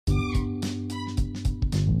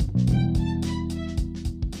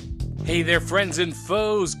Hey there, friends and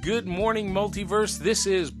foes. Good morning, Multiverse. This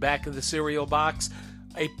is Back of the Cereal Box,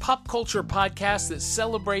 a pop culture podcast that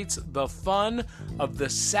celebrates the fun of the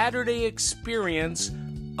Saturday experience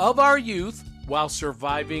of our youth while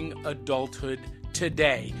surviving adulthood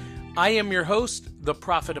today. I am your host, the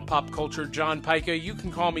prophet of pop culture, John Pica. You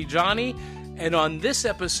can call me Johnny. And on this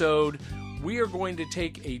episode, we are going to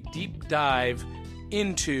take a deep dive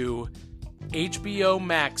into HBO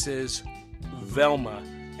Max's Velma.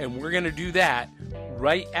 And we're going to do that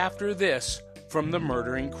right after this from the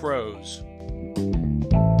Murdering Crows.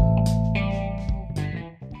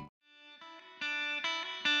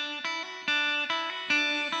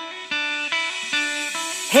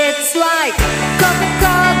 It's like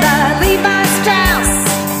Coca-Cola, Levi Strauss,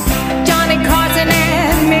 Johnny Carson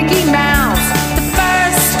and Mickey Mouse. The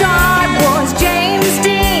first star was James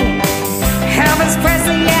Dean, Elvis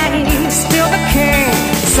Presley, and he's still the king.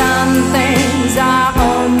 Some things are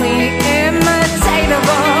only imitatable.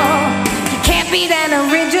 You can't beat an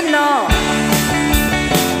original.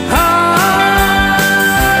 Oh,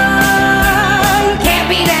 you can't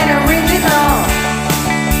beat an original.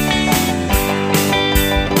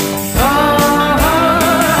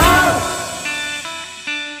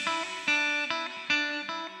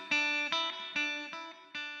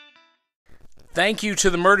 Thank you to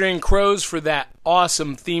the Murdering Crows for that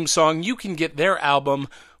awesome theme song. You can get their album,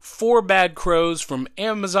 Four Bad Crows, from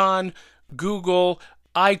Amazon, Google,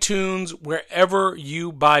 iTunes, wherever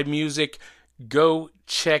you buy music. Go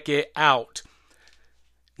check it out.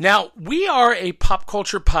 Now, we are a pop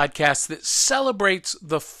culture podcast that celebrates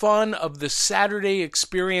the fun of the Saturday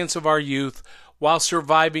experience of our youth while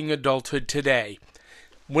surviving adulthood today.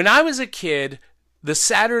 When I was a kid, the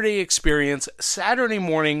Saturday experience, Saturday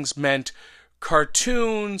mornings meant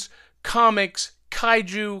cartoons, comics,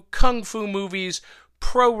 kaiju, kung fu movies,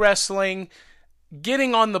 pro wrestling,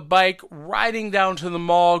 getting on the bike, riding down to the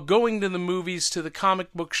mall, going to the movies, to the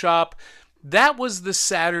comic book shop. That was the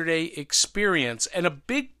Saturday experience. And a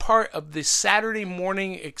big part of the Saturday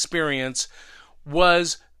morning experience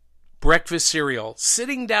was breakfast cereal.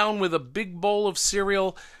 Sitting down with a big bowl of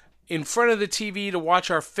cereal in front of the TV to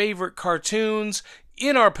watch our favorite cartoons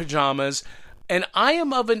in our pajamas. And I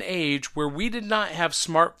am of an age where we did not have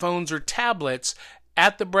smartphones or tablets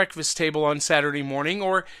at the breakfast table on Saturday morning,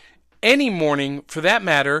 or any morning for that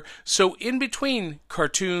matter. So in between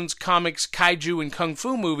cartoons, comics, kaiju, and kung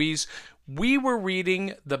fu movies, we were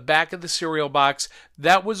reading the back of the cereal box.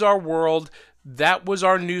 That was our world. That was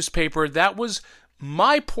our newspaper. That was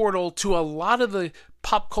my portal to a lot of the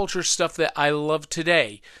pop culture stuff that I love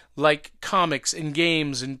today, like comics and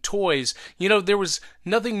games and toys. You know, there was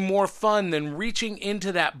nothing more fun than reaching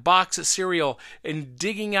into that box of cereal and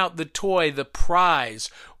digging out the toy, the prize,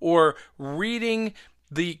 or reading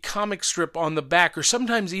the comic strip on the back, or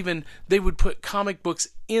sometimes even they would put comic books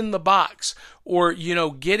in the box, or, you know,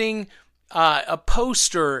 getting a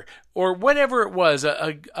poster or whatever it was,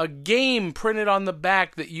 a game printed on the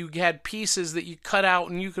back that you had pieces that you cut out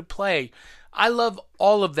and you could play. I love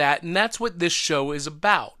all of that, and that's what this show is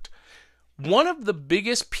about. One of the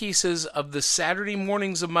biggest pieces of the Saturday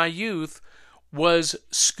mornings of my youth was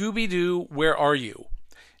Scooby-Doo, Where Are You?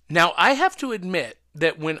 Now, I have to admit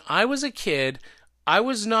that when I was a kid, I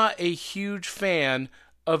was not a huge fan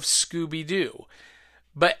of Scooby-Doo.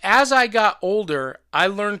 But as I got older, I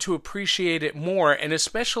learned to appreciate it more, and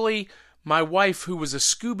especially my wife, who was a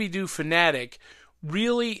Scooby-Doo fanatic,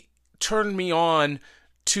 really turned me on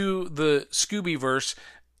to the Scoobyverse.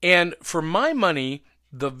 And for my money,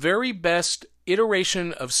 the very best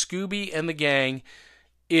iteration of Scooby and the Gang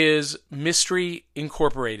is Mystery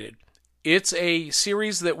Incorporated. It's a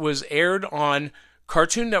series that was aired on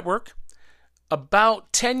Cartoon Network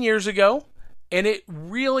about 10 years ago, and it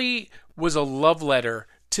really was a love letter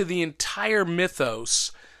to the entire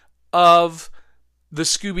mythos of the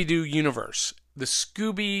Scooby-Doo universe, the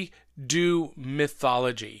Scooby-Doo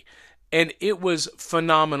mythology. And it was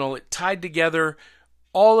phenomenal. It tied together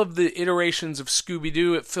all of the iterations of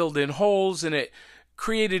Scooby-Doo. It filled in holes, and it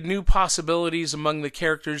created new possibilities among the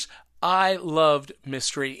characters. I loved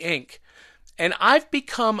Mystery Inc. And I've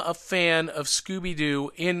become a fan of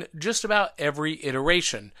Scooby-Doo in just about every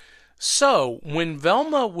iteration. So, when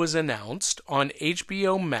Velma was announced on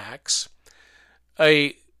HBO Max,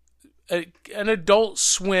 an Adult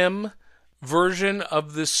Swim version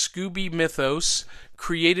of the Scooby mythos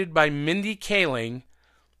created by Mindy Kaling,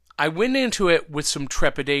 I went into it with some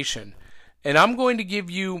trepidation. And I'm going to give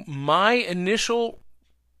you my initial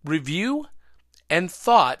review and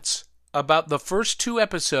thoughts about the first two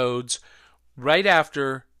episodes right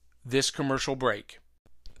after this commercial break.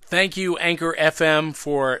 Thank you, Anchor FM,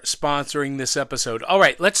 for sponsoring this episode. All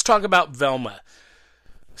right, let's talk about Velma.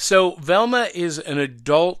 So, Velma is an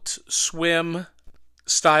Adult Swim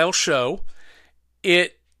style show.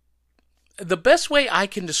 The best way I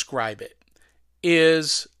can describe it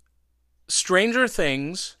is Stranger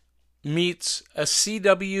Things meets a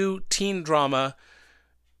CW teen drama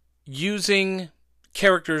using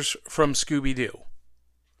characters from Scooby-Doo.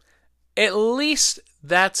 At least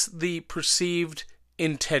that's the perceived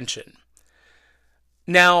intention.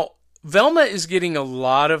 Now, Velma is getting a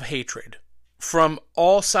lot of hatred from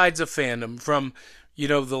all sides of fandom, from,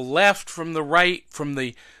 the left, from the right, from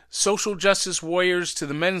the social justice warriors to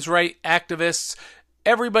the men's rights activists.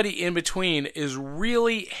 Everybody in between is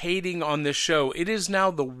really hating on this show. It is now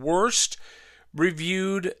the worst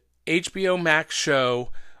reviewed HBO Max show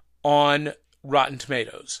on Rotten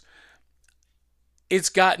Tomatoes. It's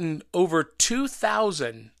gotten over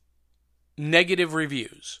 2,000 negative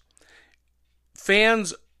reviews.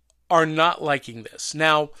 Fans are not liking this.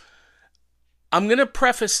 Now, I'm going to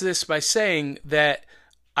preface this by saying that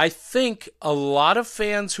I think a lot of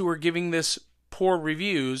fans who are giving this poor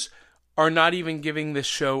reviews are not even giving this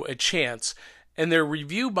show a chance, and they're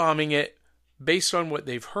review bombing it based on what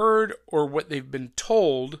they've heard or what they've been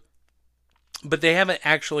told, but they haven't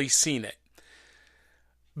actually seen it.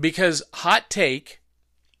 Because, hot take,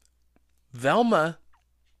 Velma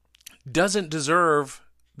doesn't deserve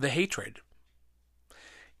the hatred.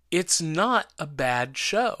 It's not a bad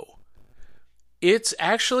show. It's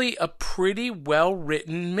actually a pretty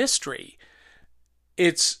well-written mystery.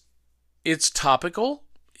 It's topical,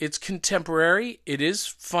 it's contemporary, it is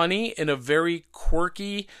funny in a very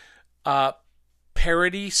quirky,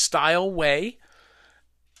 parody-style way.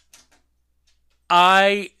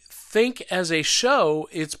 I think as a show,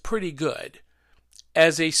 it's pretty good.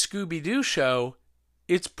 As a Scooby-Doo show,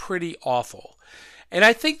 it's pretty awful. And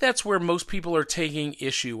I think that's where most people are taking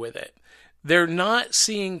issue with it. They're not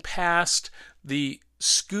seeing past the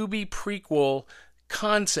Scooby prequel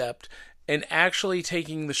concept and actually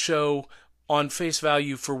taking the show on face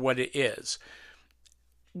value for what it is.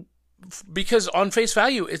 Because on face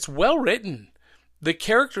value, it's well written. The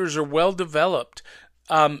characters are well developed.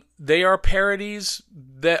 They are parodies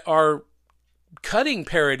that are cutting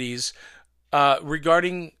parodies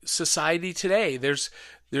regarding society today. There's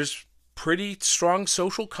pretty strong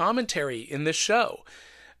social commentary in this show.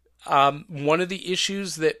 One of the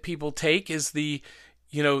issues that people take is the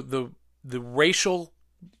racial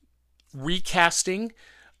recasting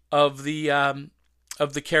of the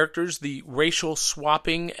characters, the racial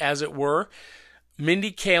swapping, as it were.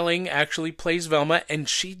 Mindy Kaling actually plays Velma, and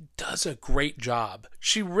she does a great job.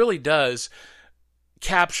 She really does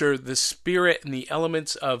capture the spirit and the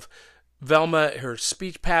elements of Velma, her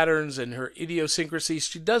speech patterns and her idiosyncrasies.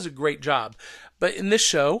 She does a great job. But in this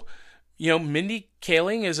show, Mindy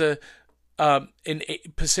Kaling is an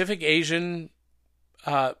Pacific Asian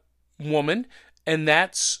woman, and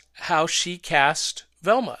that's how she cast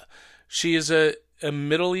Velma. She is a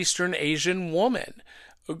Middle Eastern Asian woman,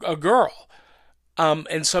 a girl.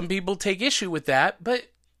 And some people take issue with that,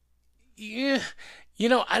 but I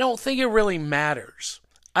don't think it really matters.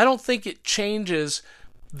 I don't think it changes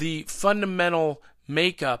the fundamental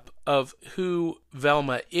makeup of who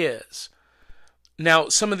Velma is. Now,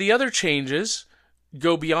 some of the other changes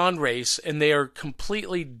go beyond race, and they are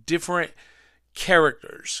completely different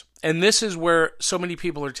characters. And this is where so many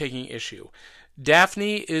people are taking issue.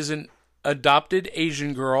 Daphne is an adopted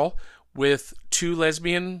Asian girl with two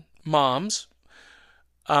lesbian moms.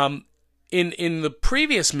 In the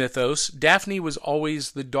previous mythos, Daphne was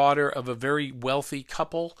always the daughter of a very wealthy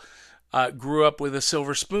couple, grew up with a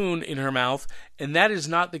silver spoon in her mouth, and that is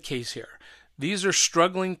not the case here. These are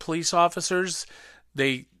struggling police officers.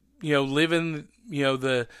 They, live in,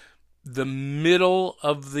 the middle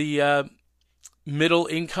of the middle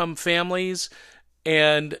income families,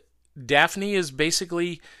 and Daphne is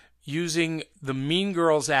basically using the Mean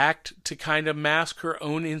Girls Act to kind of mask her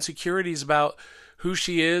own insecurities about who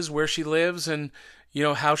she is, where she lives, and,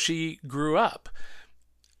 how she grew up.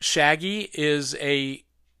 Shaggy is a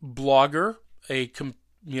blogger, a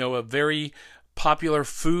very popular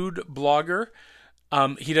food blogger.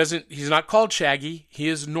 He's not called Shaggy, he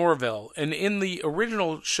is Norville. And in the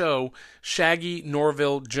original show, Shaggy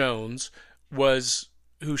Norville Jones was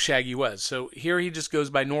who Shaggy was. So here he just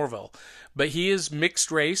goes by Norville. But he is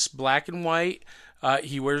mixed race, black and white.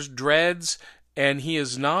 He wears dreads, and he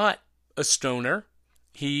is not a stoner.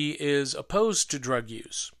 He is opposed to drug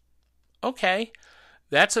use. Okay,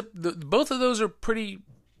 both of those are pretty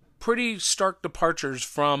stark departures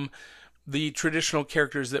from the traditional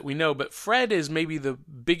characters that we know, but Fred is maybe the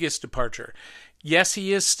biggest departure. Yes,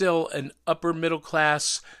 he is still an upper middle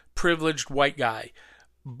class, privileged white guy,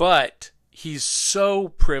 but he's so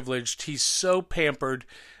privileged, he's so pampered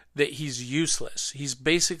that he's useless. He's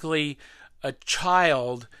basically a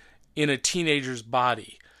child in a teenager's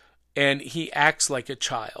body, and he acts like a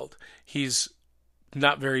child. He's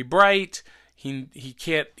not very bright. He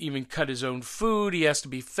can't even cut his own food. He has to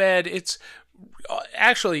be fed. It's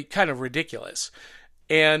actually kind of ridiculous.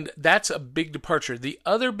 And that's a big departure. The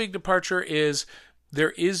other big departure is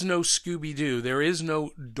there is no Scooby-Doo. There is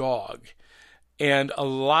no dog. And a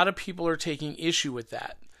lot of people are taking issue with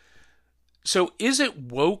that. So is it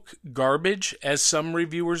woke garbage, as some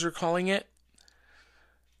reviewers are calling it?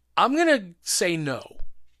 I'm going to say no.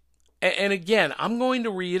 And again, I'm going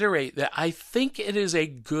to reiterate that I think it is a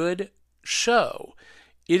good show.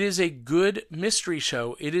 It is a good mystery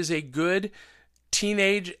show. It is a good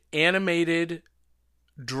teenage animated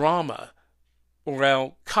drama,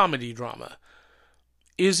 or comedy drama.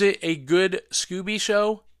 Is it a good Scooby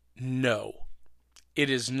show? No, it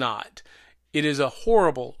is not. It is a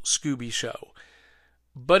horrible Scooby show.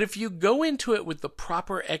 But if you go into it with the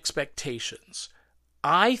proper expectations,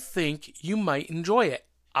 I think you might enjoy it.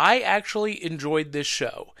 I actually enjoyed this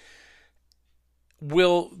show.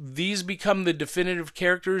 Will these become the definitive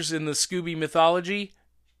characters in the Scooby mythology?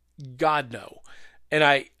 God, no. And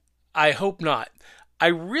I hope not. I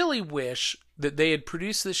really wish that they had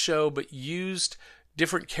produced this show but used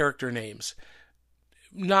different character names.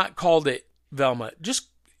 Not called it Velma.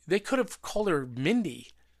 They could have called her Mindy,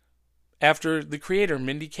 after the creator,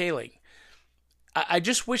 Mindy Kaling. I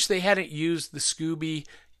just wish they hadn't used the Scooby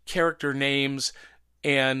character names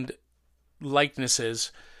and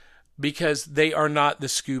likenesses, because they are not the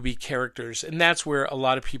Scooby characters, and that's where a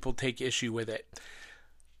lot of people take issue with it.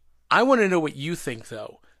 I want to know what you think,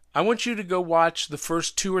 though. I want you to go watch the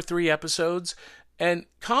first 2 or 3 episodes and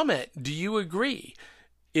comment. Do you agree?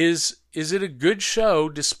 Is it a good show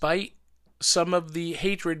despite some of the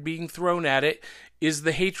hatred being thrown at it? Is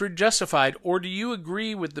the hatred justified? Or do you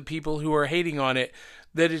agree with the people who are hating on it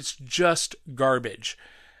that it's just garbage?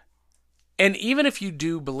 And even if you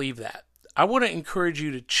do believe that, I want to encourage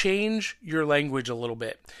you to change your language a little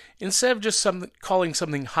bit. Instead of just calling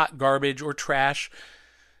something hot garbage or trash,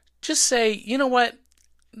 just say, you know what?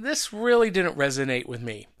 This really didn't resonate with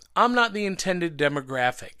me. I'm not the intended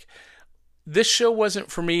demographic. This show wasn't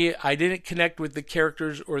for me. I didn't connect with the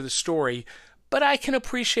characters or the story, but I can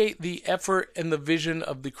appreciate the effort and the vision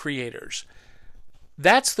of the creators.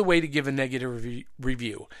 That's the way to give a negative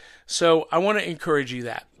review. So I want to encourage you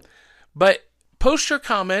that. But post your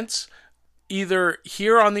comments either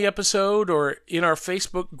here on the episode or in our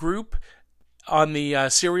Facebook group on the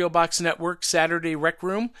Cereal Box Network Saturday Rec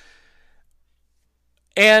Room.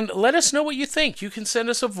 And let us know what you think. You can send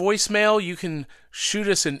us a voicemail. You can shoot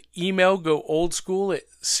us an email. Go old school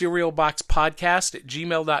at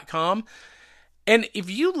cerealboxpodcast@gmail.com. And if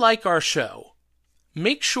you like our show,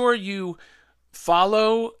 make sure you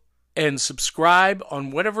follow and subscribe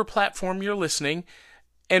on whatever platform you're listening.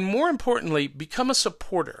 And more importantly, become a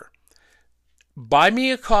supporter.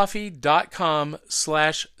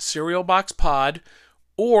 buymeacoffee.com/cerealboxpod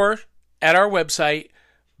or at our website,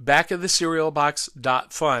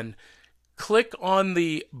 backofthecerealbox.fun. Click on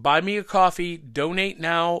the Buy Me a Coffee Donate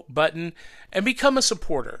Now button and become a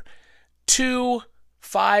supporter. $2,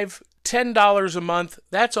 $5, $10 a month,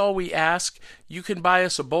 that's all we ask. You can buy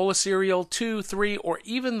us a bowl of cereal, 2, 3, or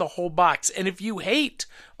even the whole box. And if you hate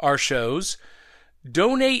our shows,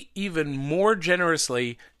 donate even more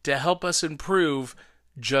generously to help us improve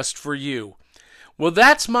just for you. Well,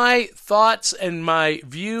 that's my thoughts and my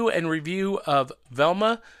view and review of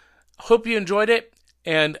Velma. Hope you enjoyed it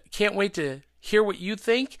and can't wait to hear what you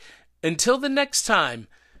think. Until the next time,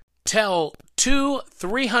 tell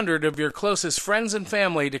 200-300 of your closest friends and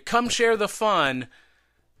family to come share the fun.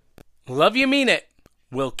 Love you, mean it.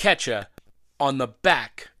 We'll catch ya on the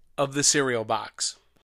back of the cereal box.